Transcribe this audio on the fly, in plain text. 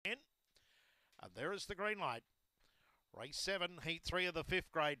There is the green light. Race 7, Heat 3 of the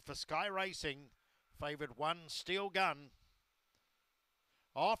 5th grade for Sky Racing. Favoured 1, Steel Gun.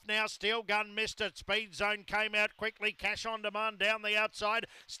 Off now, Steel Gun missed it. Speed Zone came out quickly. Cash on Demand down the outside.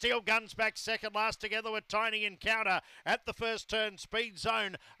 Steel Gun's back second last together with Tiny Encounter at the first turn. Speed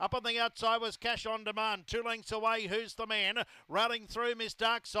Zone up on the outside was Cash on Demand. 2 lengths away, Who's the Man? Running through Miss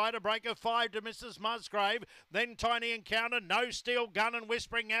Darkside, a break of 5 to Mrs. Musgrave. Then Tiny Encounter, No Steel Gun and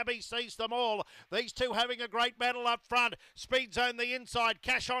Whispering Abbey sees them all. These two having a great battle up front. Speed Zone the inside,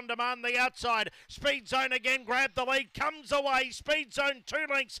 Cash on Demand the outside. Speed Zone again grabbed the lead, comes away. Speed Zone 2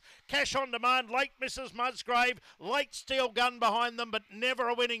 lengths, Cash on Demand, late Mrs. Musgrave, late Steel Gun behind them, but never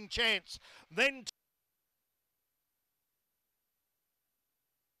a winning chance. Then